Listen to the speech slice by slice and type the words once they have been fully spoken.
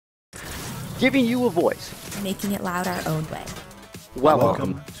giving you a voice, making it loud our own way.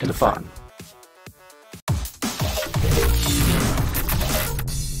 Welcome to the fun.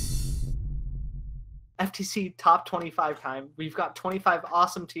 FTC top 25 time. We've got 25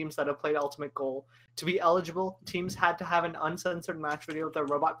 awesome teams that have played Ultimate Goal. To be eligible, teams had to have an uncensored match video of their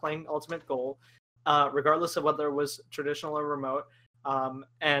robot playing Ultimate Goal, regardless of whether it was traditional or remote.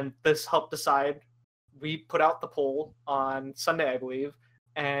 And this helped decide. We put out the poll on Sunday, I believe,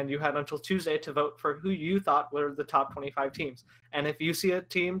 and you had until Tuesday to vote for who you thought were the top 25 teams. And if you see a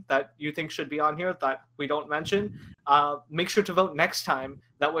team that you think should be on here that we don't mention, make sure to vote next time.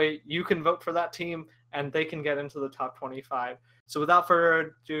 That way you can vote for that team and they can get into the top 25. So without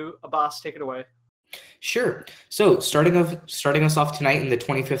further ado, Abbas, take it away. Sure. So starting us off tonight in the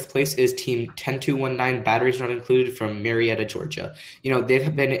 25th place is team 10219 Batteries Not Included from Marietta, Georgia. You know,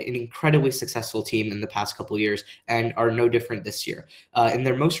 they've been an incredibly successful team in the past couple of years and are no different this year. In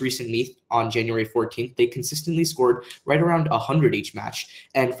their most recent meet on January 14th, they consistently scored right around 100 each match.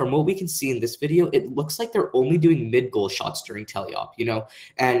 And from what we can see in this video, it looks like they're only doing mid-goal shots during teleop, you know.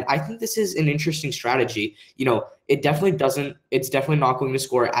 And I think this is an interesting strategy. You know, it's definitely not going to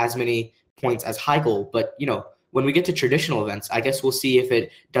score as many points as high goal, but you know, when we get to traditional events, I guess we'll see if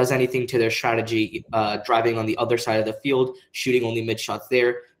it does anything to their strategy, driving on the other side of the field, shooting only mid shots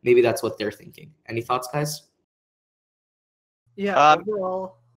there. Maybe that's what they're thinking. Any thoughts, guys? Yeah,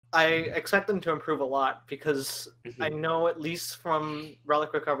 overall, I expect them to improve a lot because I know, at least from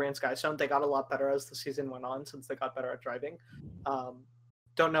Relic Recovery and Skystone, they got a lot better as the season went on since they got better at driving.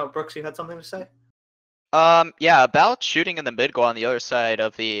 Don't know, Brooks, you had something to say? Yeah, about shooting in the mid goal on the other side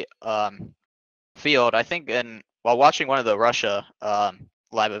of the field. I think while watching one of the Russia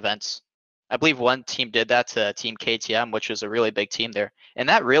live events, I believe one team did that to Team KTM, which was a really big team there, and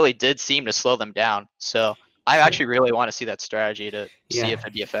that really did seem to slow them down. So I actually really want to see that strategy to see if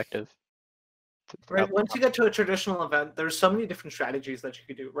it'd be effective. Right. Once you get to a traditional event, there's so many different strategies that you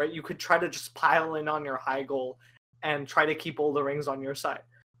could do. Right. You could try to just pile in on your high goal and try to keep all the rings on your side.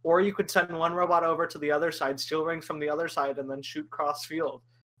 Or you could send one robot over to the other side, steal rings from the other side, and then shoot cross field.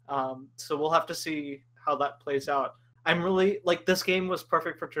 So we'll have to see how that plays out. I'm really, this game was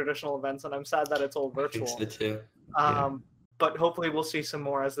perfect for traditional events, and I'm sad that it's all virtual. I think so too. But hopefully we'll see some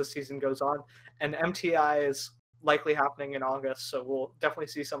more as the season goes on. And MTI is likely happening in August, so we'll definitely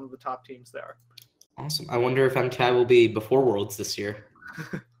see some of the top teams there. Awesome. I wonder if MTI will be before Worlds this year.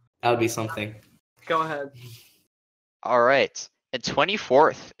 That would be something. Go ahead. All right. And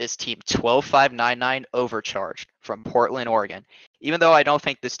 24th is team 12599 Overcharged from Portland, Oregon. Even though I don't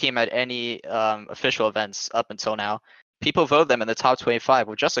think this team had any official events up until now, people voted them in the top 25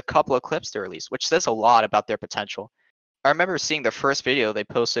 with just a couple of clips to release, which says a lot about their potential. I remember seeing the first video they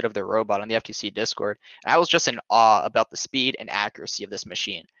posted of their robot on the FTC Discord, and I was just in awe about the speed and accuracy of this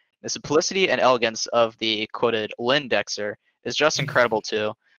machine. The simplicity and elegance of the quoted Lindexer is just incredible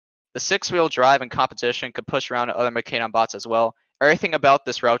too. The 6-wheel drive and competition could push around other Mechanon bots as well. Everything about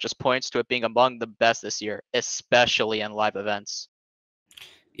this route just points to it being among the best this year, especially in live events.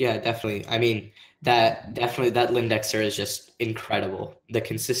 Yeah, definitely. I mean, that Lindexer is just incredible. The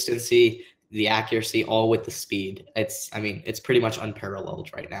consistency, the accuracy, all with the speed. It's pretty much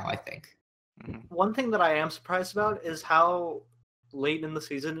unparalleled right now, I think. One thing that I am surprised about is how late in the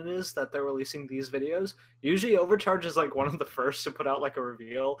season it is that they're releasing these videos. Usually Overcharge is one of the first to put out a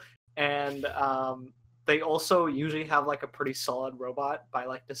reveal, and they also usually have a pretty solid robot by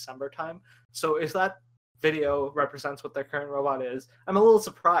December time. So if that video represents what their current robot is, I'm a little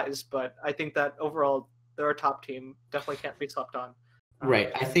surprised, but I think that overall they're a top team. Definitely can't be slept on.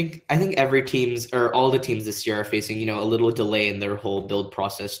 Right. I think every teams, or all the teams this year, are facing, a little delay in their whole build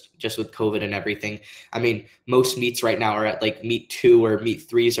process just with COVID and everything. I mean, most meets right now are at meet 2 or meet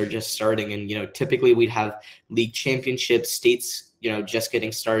 3s are just starting, and typically we'd have league championships, states, just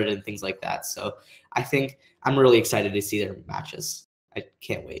getting started and things like that. So I think I'm really excited to see their matches. I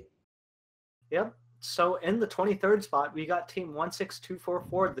can't wait. Yep. So in the 23rd spot, we got team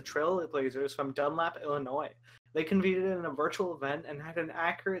 16244, the Trailblazers from Dunlap, Illinois. They competed in a virtual event and had an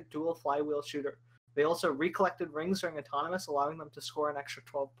accurate dual flywheel shooter. They also recollected rings during Autonomous, allowing them to score an extra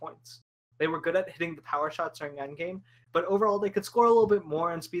 12 points. They were good at hitting the power shots during endgame, but overall they could score a little bit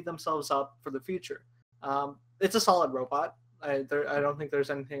more and speed themselves up for the future. It's a solid robot. I don't think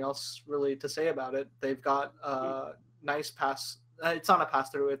there's anything else really to say about it. They've got a nice pass. It's not a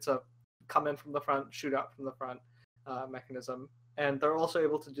pass-through. It's a come in from the front, shoot out from the front mechanism. And they're also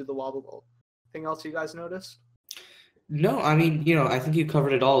able to do the wobble ball. Anything else you guys noticed? No, I mean, I think you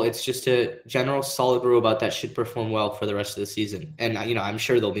covered it all. It's just a general solid robot that should perform well for the rest of the season. And, I'm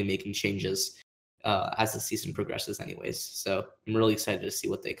sure they'll be making changes as the season progresses anyways. So I'm really excited to see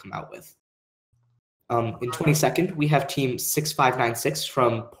what they come out with. In 22nd, we have team 6596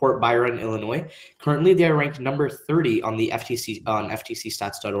 from Port Byron, Illinois. Currently, they are ranked number 30 on the FTC on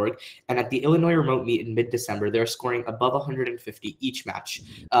ftcstats.org, and at the Illinois remote meet in mid-December, they're scoring above 150 each match.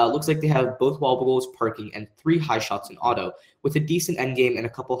 Looks like they have both wall goals, parking, and 3 high shots in auto, with a decent end game and a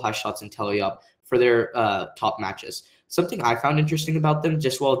couple high shots in tele-up for their top matches. Something I found interesting about them,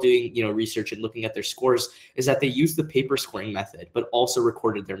 just while doing research and looking at their scores, is that they use the paper scoring method, but also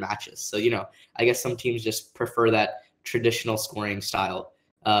recorded their matches. So I guess some teams just prefer that traditional scoring style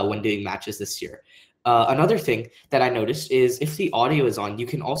when doing matches this year. Another thing that I noticed is if the audio is on, you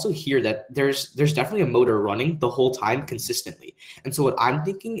can also hear that there's definitely a motor running the whole time consistently. And so what I'm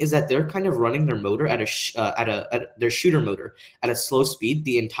thinking is that they're kind of running their motor at their shooter motor at a slow speed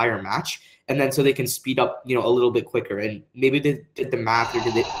the entire match. And then so they can speed up, a little bit quicker. And maybe they did the math, or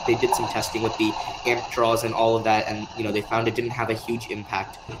they did some testing with the amp draws and all of that. And, they found it didn't have a huge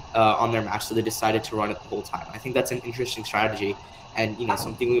impact on their match. So they decided to run it the whole time. I think that's an interesting strategy and,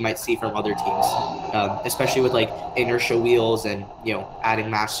 something we might see from other teams, especially with like inertia wheels and,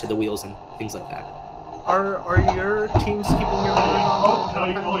 adding mass to the wheels and things like that. Are your teams keeping your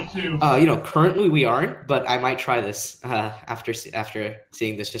motors on? Currently we aren't, but I might try this after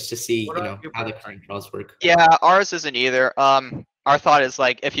seeing this, just to see, how the current draws work. Yeah, ours isn't either. Our thought is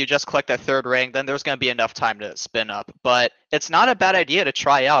like if you just click that third ring, then there's going to be enough time to spin up. But it's not a bad idea to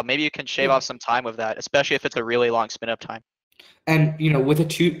try out. Maybe you can shave off some time with that, especially if it's a really long spin up time. And with a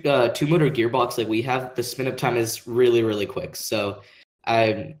two motor gearbox like we have, the spin up time is really, really quick. So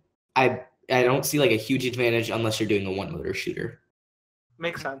I don't see like a huge advantage unless you're doing a one motor shooter.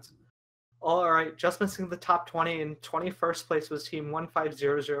 Makes sense. All right, just missing the top 20. In 21st place was team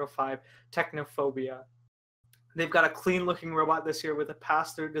 15005 Technophobia. They've got a clean looking robot this year with a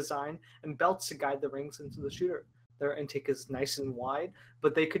pass-through design and belts to guide the rings into the shooter. Their intake is nice and wide,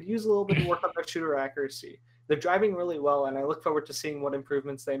 but they could use a little bit of work on their shooter accuracy. They're driving really well, and I look forward to seeing what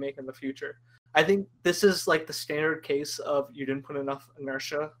improvements they make in the future. I think this is like the standard case of you didn't put enough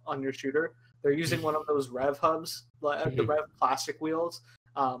inertia on your shooter. They're using one of those rev hubs, the rev plastic wheels,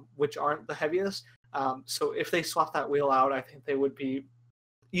 which aren't the heaviest. So if they swap that wheel out, I think they would be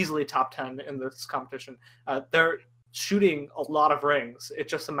easily top 10 in this competition. They're shooting a lot of rings.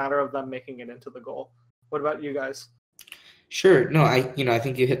 It's just a matter of them making it into the goal. What about you guys? Sure. No, I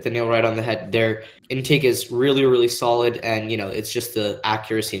think you hit the nail right on the head. Their intake is really, really solid, and it's just the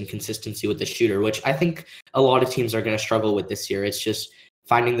accuracy and consistency with the shooter, which I think a lot of teams are going to struggle with this year. It's just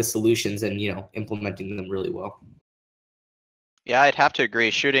finding the solutions and implementing them really well. Yeah, I'd have to agree.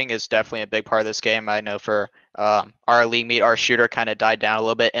 Shooting is definitely a big part of this game. I know for our league meet, our shooter kind of died down a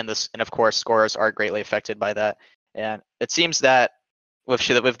little bit, and of course scores are greatly affected by that. And it seems that with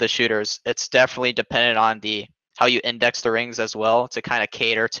the shooters, it's definitely dependent on how you index the rings as well to kind of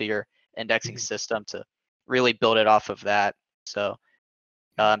cater to your indexing system to really build it off of that. So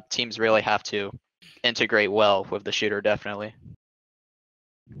teams really have to integrate well with the shooter, definitely.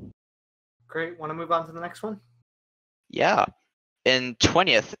 Great. Want to move on to the next one? Yeah. In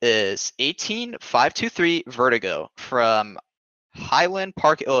 20th is 18523 Vertigo from Highland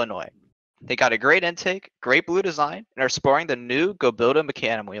Park, Illinois. They got a great intake, great blue design, and are sporting the new Gobilda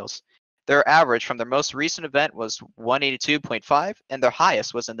Mecanum wheels. Their average from their most recent event was 182.5, and their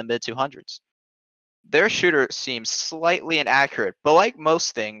highest was in the mid-200s. Their shooter seems slightly inaccurate, but like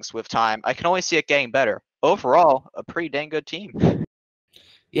most things with time, I can only see it getting better. Overall, a pretty dang good team.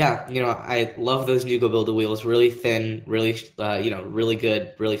 Yeah, I love those new Gobilda wheels. Really thin, really, really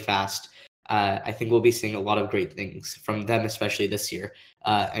good, really fast. I think we'll be seeing a lot of great things from them, especially this year,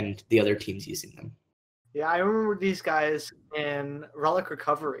 and the other teams using them. Yeah, I remember these guys in Relic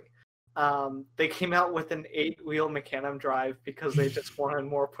Recovery. They came out with an 8-wheel Mecanum drive because they just wanted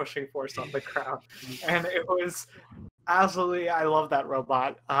more pushing force on the ground. And it was absolutely, I love that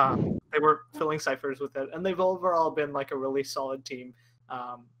robot. They were filling ciphers with it, and they've overall been like a really solid team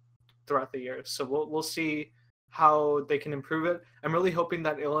throughout the years. So we'll see how they can improve it. I'm really hoping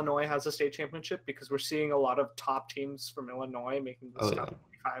that Illinois has a state championship because we're seeing a lot of top teams from Illinois making the top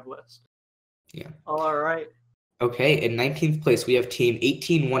 25 list. Yeah. All right. Okay, in 19th place, we have team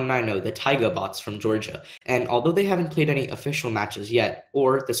 18190, the Taiga Bots from Georgia. And although they haven't played any official matches yet,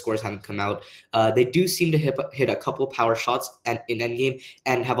 or the scores haven't come out, they do seem to hit a couple power shots in endgame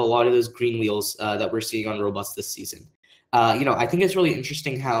and have a lot of those green wheels that we're seeing on robots this season. I think it's really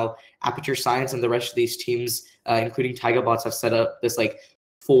interesting how Aperture Science and the rest of these teams, including Taiga Bots, have set up this like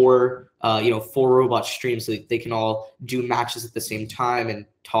four robot streams so they can all do matches at the same time and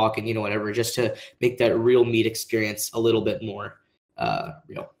talk and whatever, just to make that real meet experience a little bit more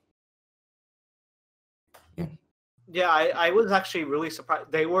real. Yeah, I was actually really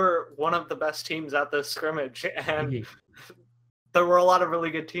surprised. They were one of the best teams at this scrimmage, and Mhm. there were a lot of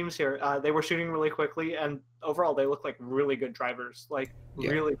really good teams here. They were shooting really quickly, and overall, they look like really good drivers, like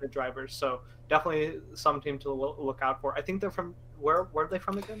Yeah. really good drivers. So definitely some team to look out for. I think they're from where are they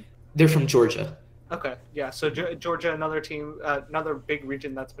from again? They're from Georgia. Okay, yeah. So Georgia, another team, another big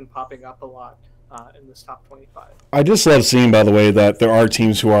region that's been popping up a lot in this top 25. I just love seeing, by the way, that there are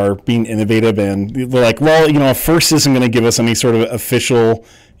teams who are being innovative and they're like, well, first isn't going to give us any sort of official,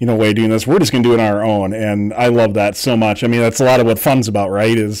 way of doing this. We're just going to do it on our own, and I love that so much. I mean, that's a lot of what fun's about,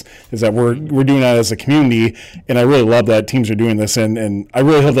 right? Is that we're doing that as a community, and I really love that teams are doing this, and I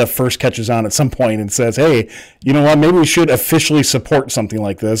really hope that first catches on at some point and says, hey, you know what? Maybe we should officially support something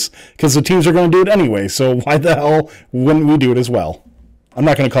like this because the teams are going to do it anyway. So why the hell wouldn't we do it as well? I'm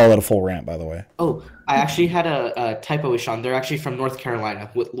not going to call that a full rant, by the way. Oh, I actually had a typo with Sean. They're actually from North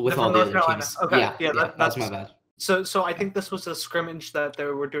Carolina with all the other teams. Okay. Yeah, that's my bad. So I think this was a scrimmage that they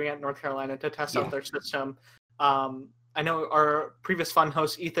were doing at North Carolina to test out their system. I know our previous fun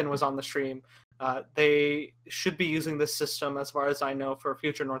host Ethan was on the stream. They should be using this system, as far as I know, for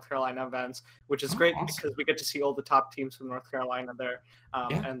future North Carolina events, which is great awesome. because we get to see all the top teams from North Carolina there.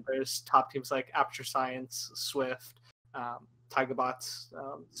 And there's top teams like Aperture Science, Swift, Tigerbots.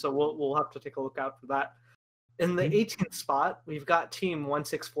 So we'll have to take a look out for that. In the 18th spot, we've got Team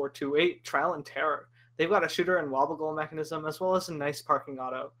 16428, Trial and Terror. They've got a shooter and wobble goal mechanism, as well as a nice parking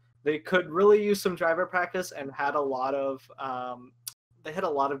auto. They could really use some driver practice and had a lot of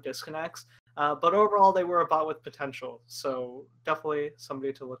disconnects. But overall, they were a bot with potential. So definitely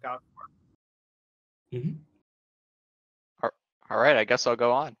somebody to look out for. Mm-hmm. All right, I guess I'll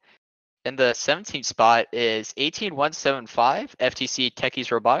go on. In the 17th spot is 18175 FTC Techies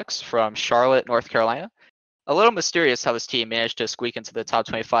Robotics from Charlotte, North Carolina. A little mysterious how this team managed to squeak into the top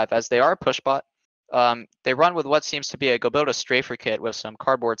 25, as they are a push bot. They run with what seems to be a go build a strafer kit with some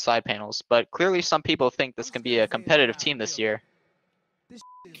cardboard side panels, but clearly some people think this can be a competitive team this year.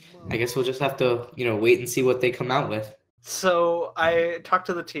 I guess we'll just have to, wait and see what they come out with. So I talked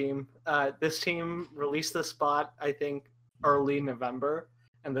to the team. This team released this bot, I think, early November,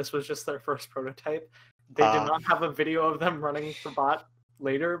 and this was just their first prototype. They did not have a video of them running the bot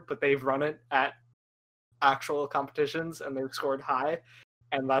later, but they've run it at actual competitions, and they've scored high.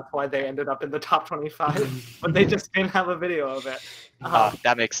 And that's why they ended up in the top 25, but they just didn't have a video of it.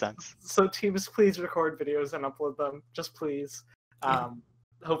 That makes sense. So teams, please record videos and upload them. Just please.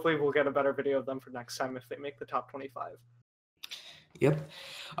 Hopefully we'll get a better video of them for next time if they make the top 25. Yep.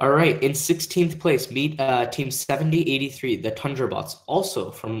 All right. In 16th place, meet Team 7083, the Tundra Bots,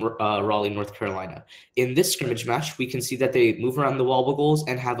 also from Raleigh, North Carolina. In this scrimmage match, we can see that they move around the wobble goals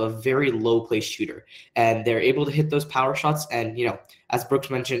and have a very low place shooter. And they're able to hit those power shots. And, as Brooks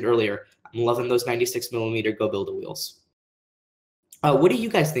mentioned earlier, I'm loving those 96mm Go Builder wheels. What do you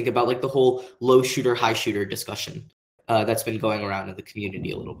guys think about the whole low shooter, high shooter discussion that's been going around in the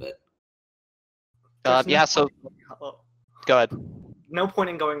community a little bit? So go ahead. No point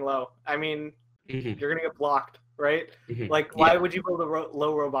in going low. I mean, you're going to get blocked, right? Mm-hmm. Why would you build a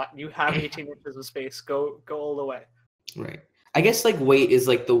low robot? You have 18 inches of space. Go all the way. Right. I guess weight is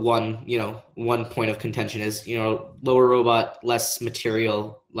the one point of contention is, lower robot, less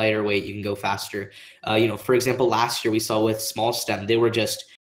material, lighter weight, you can go faster. For example, last year we saw with small stem, they were just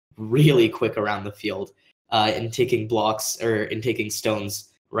really quick around the field and taking blocks or in taking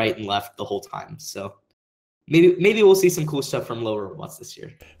stones right and left the whole time. So maybe we'll see some cool stuff from lower robots this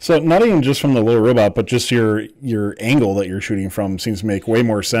year. So not even just from the lower robot, but just your angle that you're shooting from seems to make way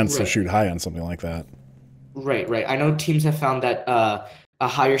more sense to shoot high on something like that. Right. I know teams have found that a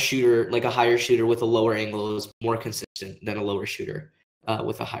higher shooter with a lower angle is more consistent than a lower shooter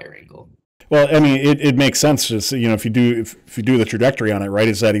with a higher angle. Well, I mean, it makes sense. Just if you do the trajectory on it, right,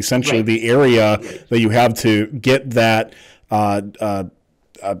 is that essentially the area that you have to get that.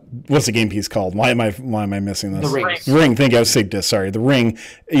 What's the game piece called? Why am I missing this? The ring. Thank you. I was saying disc. Sorry, the ring.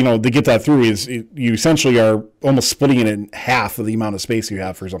 To get that through is you essentially are almost splitting it in half of the amount of space you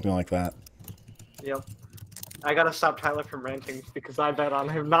have for something like that. Yep. I gotta stop Tyler from ranting because I bet on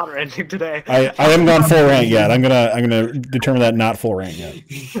him not ranting today. I haven't gone full rant yet. I'm gonna determine that not full rant yet.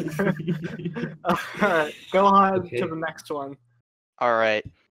 Go on to the next one. All right.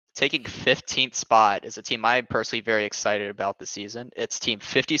 Taking 15th spot is a team I'm personally very excited about this season. It's Team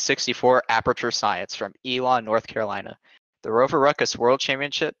 5064 Aperture Science from Elon, North Carolina. The Rover Ruckus World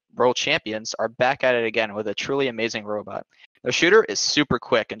Champions are back at it again with a truly amazing robot. The shooter is super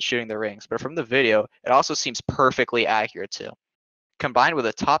quick in shooting the rings, but from the video, it also seems perfectly accurate too. Combined with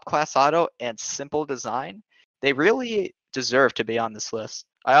a top-class auto and simple design, they really deserve to be on this list.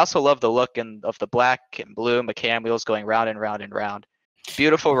 I also love the look of the black and blue McCann wheels going round and round and round.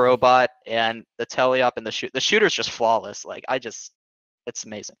 Beautiful robot, and the teleop and the shooter's just flawless. Like it's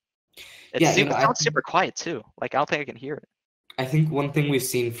amazing. It sounds super quiet too. Like I don't think I can hear it. I think one thing we've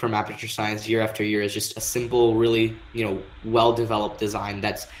seen from Aperture Science year after year is just a simple, really, well-developed design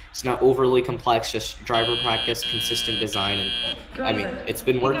it's not overly complex, just driver practice, consistent design, and I mean, it's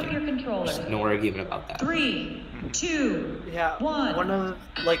been working. There's no argument about that. 3, 2, Yeah, 1. one of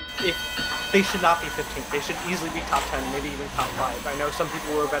if they should not be 15th, they should easily be top 10, maybe even top 5. I know some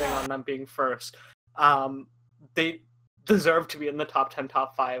people were betting on them being first. They deserve to be in the top 10,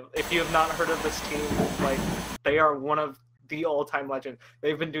 top 5. If you have not heard of this team, they are one of the all-time legend.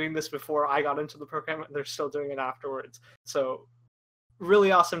 They've been doing this before I got into the program, and they're still doing it afterwards. So,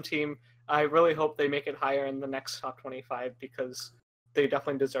 really awesome team. I really hope they make it higher in the next top 25 because they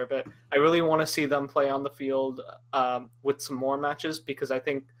definitely deserve it. I really want to see them play on the field with some more matches because I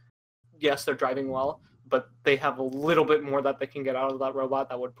think, yes, they're driving well, but they have a little bit more that they can get out of that robot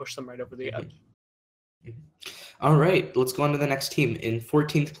that would push them right over the edge. All right, let's go on to the next team. In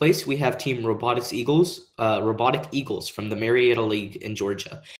 14th place, we have Team Robotic Eagles from the Marietta League in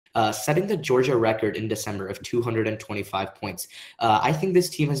Georgia, setting the Georgia record in December of 225 points. I think this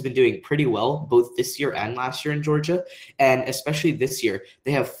team has been doing pretty well both this year and last year in Georgia, and especially this year,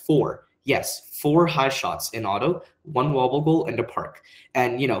 they have four high shots in auto, 1 wobble goal, and a park.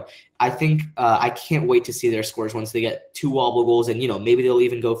 And, I think I can't wait to see their scores once they get 2 wobble goals. And, maybe they'll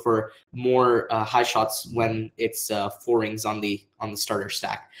even go for more high shots when it's 4 rings on the starter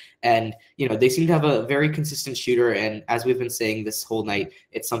stack. And, they seem to have a very consistent shooter. And as we've been saying this whole night,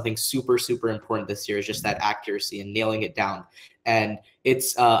 it's something super, super important this year is just that accuracy and nailing it down. And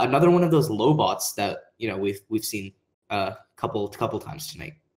it's another one of those low bots that, we've seen a couple times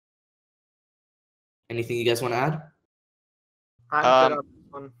tonight. Anything you guys want to add? I'm good on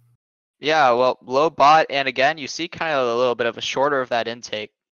this one. Yeah, well, low bot, and again, you see kind of a little bit of a shorter of that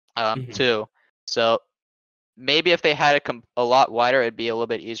intake, too. So maybe if they had it a lot wider, it'd be a little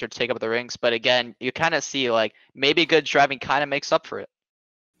bit easier to take up the rings. But again, you kind of see maybe good driving kind of makes up for it.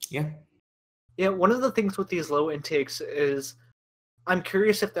 Yeah. Yeah, one of the things with these low intakes is I'm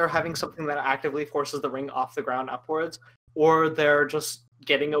curious if they're having something that actively forces the ring off the ground upwards, or they're just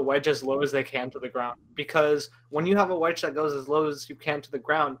getting a wedge as low as they can to the ground. Because when you have a wedge that goes as low as you can to the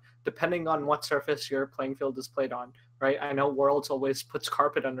ground, depending on what surface your playing field is played on, right? I know Worlds always puts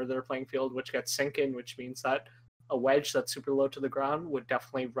carpet under their playing field, which gets sink in, which means that a wedge that's super low to the ground would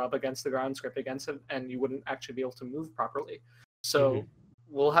definitely rub against the ground, scrape against it, and you wouldn't actually be able to move properly. So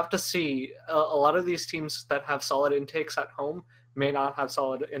we'll have to see. A lot of these teams that have solid intakes at home may not have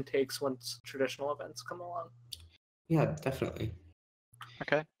solid intakes once traditional events come along. Yeah, definitely.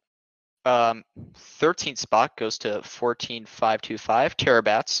 Okay. 13th spot goes to 14525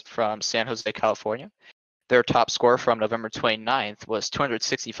 Terabats from San Jose, California. Their top score from November 29th was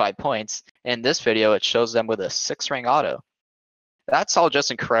 265 points. In this video, it shows them with a 6-ring auto. That's all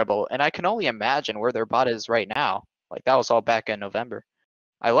just incredible, and I can only imagine where their bot is right now. That was all back in November.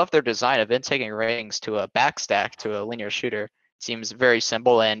 I love their design of intaking rings to a backstack to a linear shooter. It seems very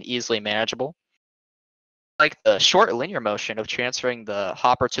simple and easily manageable. The short linear motion of transferring the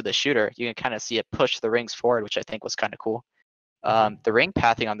hopper to the shooter, you can kind of see it push the rings forward, which I think was kind of cool. The ring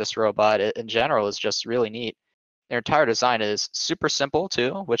pathing on this robot in general is just really neat. Their entire design is super simple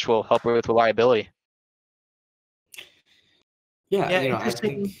too, which will help with reliability. Yeah, I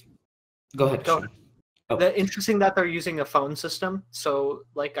think. Go ahead. Go ahead. Oh. Interesting that they're using a phone system. So,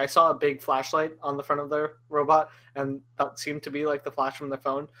 I saw a big flashlight on the front of their robot, and that seemed to be the flash from their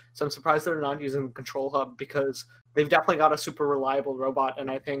phone. So I'm surprised they're not using the control hub because they've definitely got a super reliable robot.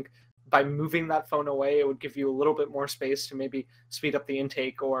 And I think by moving that phone away, it would give you a little bit more space to maybe speed up the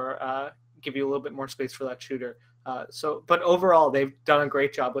intake or give you a little bit more space for that shooter. But overall, they've done a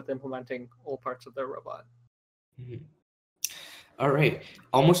great job with implementing all parts of their robot. Mm-hmm. All right.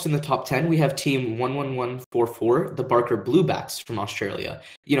 Almost in the top 10, we have Team 11144, the Barker Bluebacks from Australia.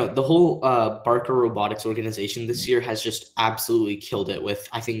 The whole Barker Robotics organization this year has just absolutely killed it with,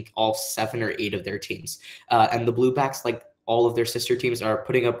 I think, all 7 or 8 of their teams. And the Bluebacks, like all of their sister teams, are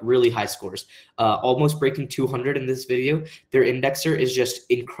putting up really high scores, almost breaking 200 in this video. Their indexer is just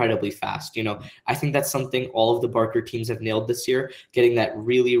incredibly fast. I think that's something all of the Barker teams have nailed this year, getting that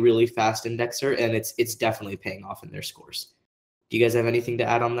really, really fast indexer, and it's definitely paying off in their scores. Do you guys have anything to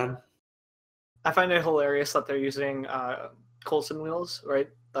add on them? I find it hilarious that they're using Coulson wheels, right?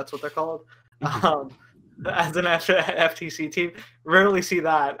 That's what they're called. As an FTC team, rarely see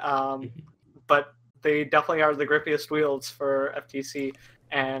that, but they definitely are the grippiest wheels for FTC,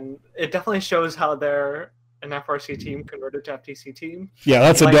 and it definitely shows how they're an FRC team converted to FTC team. Yeah,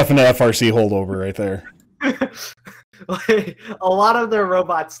 that's a Like- definite FRC holdover right there. Like, a lot of their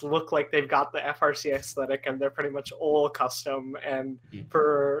robots look like they've got the FRC aesthetic, and they're pretty much all custom. And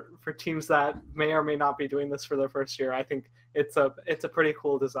for teams that may or may not be doing this for their first year, I think it's a pretty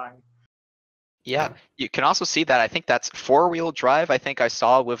cool design. Yeah, you can also see that. I think that's 4-wheel drive. I think I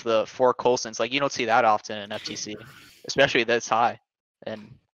saw with the 4 Coulsons. Like, you don't see that often in FTC, especially this high in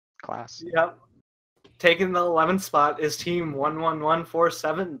class. Yep. Taking the 11th spot is team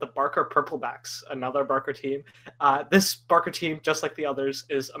 11147, the Barker Purplebacks, another Barker team. This Barker team, just like the others,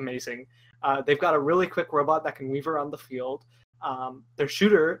 is amazing. They've got a really quick robot that can weave around the field. Their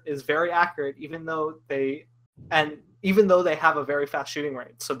shooter is very accurate, even though they have a very fast shooting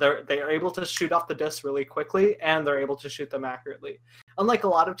rate. So they are able to shoot off the disc really quickly, and they're able to shoot them accurately. Unlike a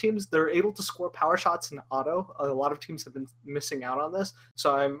lot of teams, they're able to score power shots in auto. A lot of teams have been missing out on this,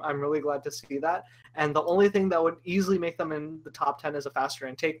 so I'm really glad to see that. And the only thing that would easily make them in the top 10 is a faster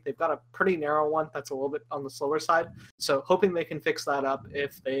intake. They've got a pretty narrow one that's a little bit on the slower side. So hoping they can fix that up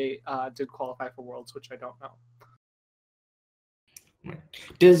if they did qualify for Worlds, which I don't know.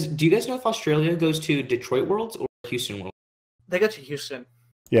 Do you guys know if Australia goes to Detroit Worlds or Houston Worlds? They got to Houston.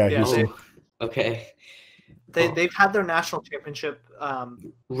 Yeah, Yeah, Houston. Okay. They've had their national championship.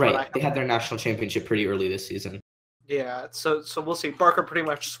 Right. They had their national championship pretty early this season. Yeah, so we'll see. Barker pretty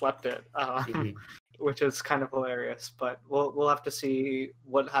much swept it, Mhm. which is kind of hilarious. But we'll have to see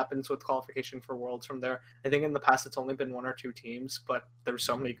what happens with qualification for Worlds from there. I think in the past it's only been 1 or 2 teams, but there's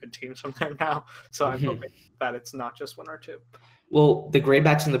so many good teams from there now. So I'm Mhm. hoping that it's not just 1 or 2. Well, the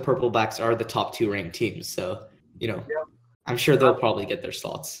Graybacks and the Purplebacks are the top 2 ranked teams, so Yeah. I'm sure they'll probably get their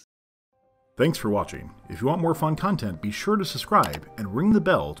slots. Thanks for watching. If you want more fun content, be sure to subscribe and ring the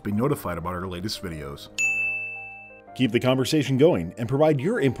bell to be notified about our latest videos. Keep the conversation going and provide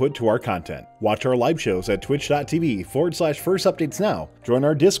your input to our content. Watch our live shows at twitch.tv/firstupdatesnow. Join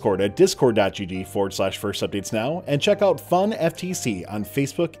our Discord at discord.gg/firstupdatesnow. And check out Fun FTC on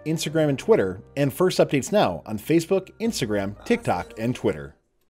Facebook, Instagram, and Twitter. And First Updates Now on Facebook, Instagram, TikTok, and Twitter.